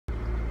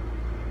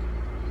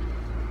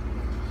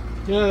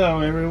Hello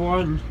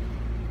everyone,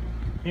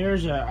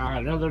 here's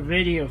another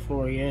video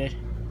for you.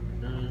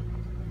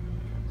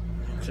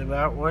 It's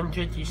about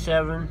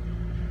 1:57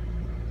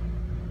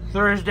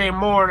 Thursday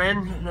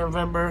morning,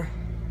 November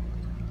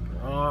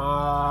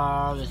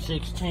the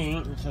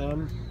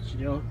 16th.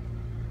 Still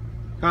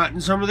cutting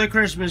some of the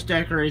Christmas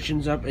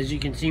decorations up. As you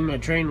can see, my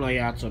train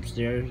layout's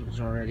upstairs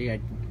already.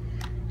 I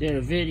did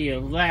a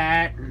video of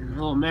that, and a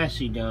little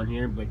messy down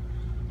here, but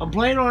I'm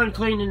planning on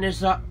cleaning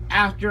this up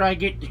after I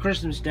get the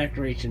Christmas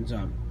decorations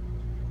up.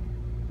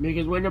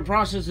 Because when in the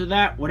process of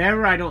that,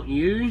 whatever I don't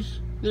use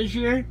this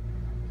year,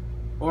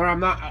 or I'm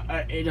not,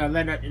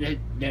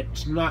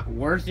 that's not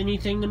worth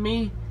anything to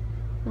me,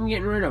 I'm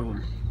getting rid of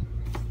them.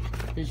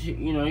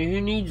 You know,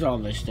 who needs all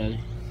this stuff?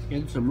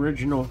 Get some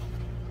original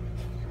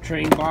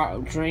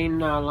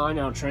line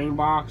out train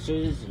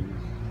boxes. And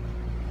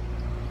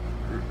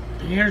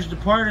here's the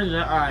part of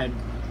the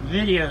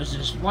videos,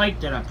 this light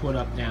that I put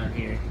up down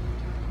here.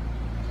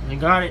 I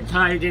got it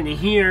tied into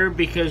here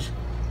because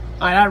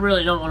I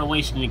really don't want to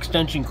waste an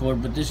extension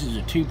cord, but this is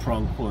a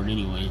 2-prong cord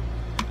anyway.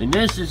 And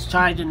this is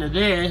tied into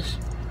this,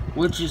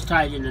 which is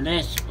tied into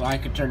this. Well, I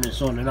could turn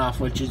this on and off,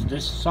 which is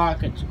this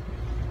socket.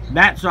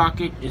 That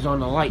socket is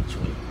on the light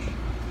switch.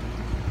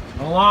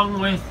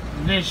 Along with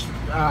this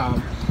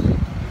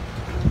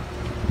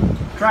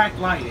track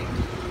lighting.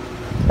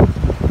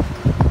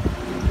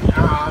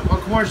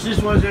 Of course,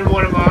 this was in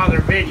one of my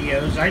other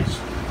videos.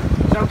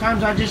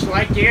 Sometimes I just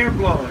like the air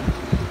blowing.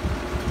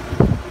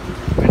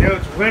 I know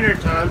it's winter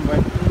time,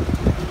 but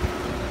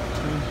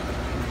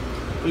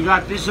we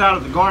got this out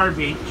of the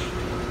garbage.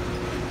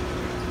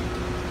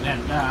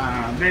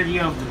 That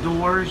video of the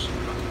doors.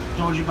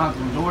 Told you about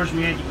the doors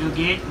we had to go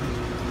get.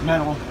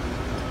 Metal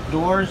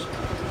doors.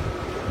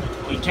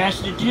 We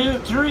tested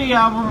 3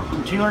 of them,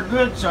 and 2 are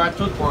good, so I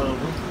took 1 of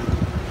them.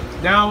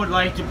 Now I would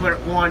like to put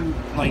one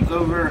like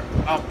over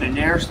up in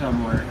there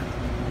somewhere,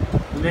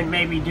 and then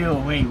maybe do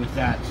away with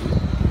that.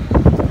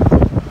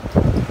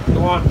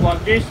 Go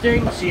unplug this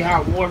thing, see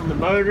how warm the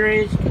motor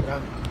is, because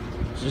I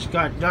just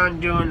got done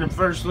doing the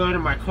first load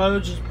of my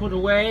clothes just put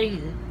away.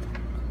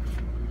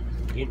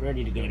 Getting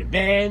ready to go to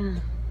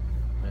bed.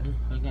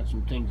 I got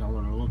some things I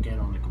want to look at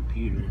on the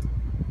computer.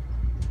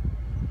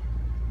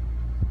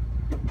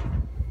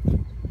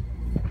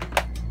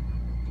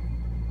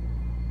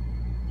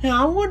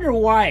 Now I wonder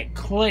why it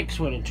clicks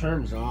when it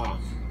turns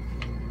off.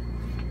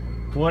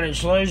 When it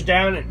slows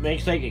down, it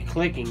makes like a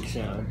clicking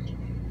sound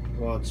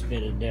while it's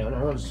spinning down.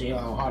 I want to see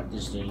how hot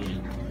this thing is.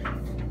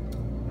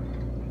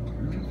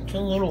 It's a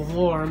little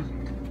warm.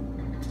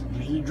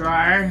 There's the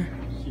dryer.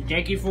 So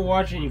thank you for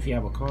watching. If you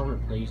have a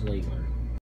comment, please leave it.